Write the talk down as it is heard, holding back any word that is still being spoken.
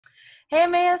Hey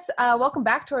Emmaus, welcome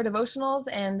back to our devotionals.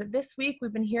 And this week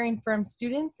we've been hearing from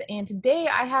students, and today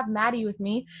I have Maddie with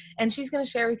me, and she's going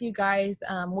to share with you guys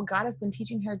what God has been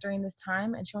teaching her during this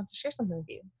time, and she wants to share something with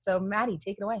you. So Maddie,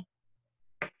 take it away.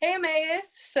 Hey,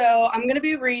 Emmaus. So I'm going to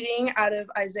be reading out of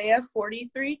Isaiah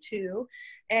 43:2,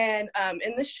 and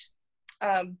in this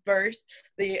verse,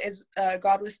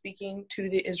 God was speaking to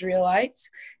the Israelites,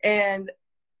 and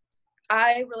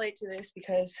I relate to this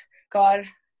because God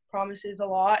promises a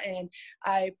lot, and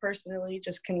I personally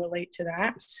just can relate to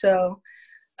that. So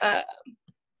uh,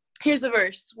 here's the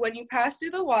verse. When you pass through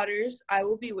the waters, I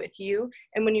will be with you.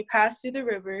 And when you pass through the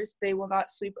rivers, they will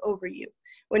not sweep over you.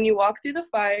 When you walk through the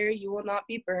fire, you will not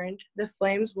be burned. The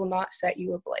flames will not set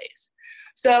you ablaze.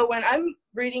 So when I'm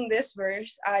reading this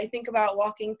verse, I think about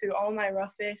walking through all my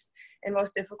roughest and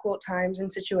most difficult times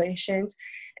and situations.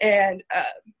 And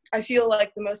I feel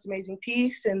like the most amazing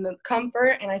peace and the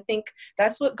comfort. And I think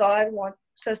that's what God wants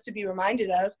us to be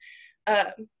reminded of.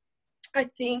 I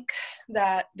think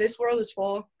that this world is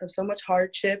full of so much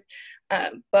hardship,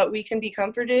 but we can be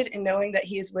comforted in knowing that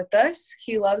He is with us,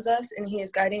 He loves us, and He is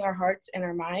guiding our hearts and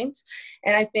our minds.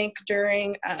 And I think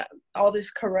during all this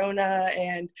corona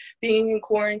and being in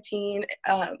quarantine,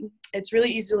 it's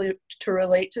really easy to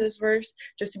relate to this verse,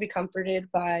 just to be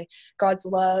comforted by God's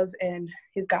love and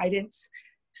His guidance.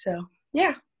 So,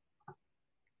 yeah.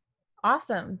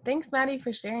 Awesome. Thanks, Maddie,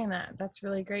 for sharing that. That's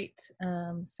really great.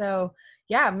 So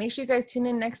yeah, make sure you guys tune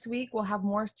in next week. We'll have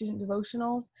more student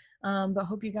devotionals, but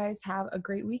hope you guys have a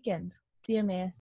great weekend. See you, Emmaus.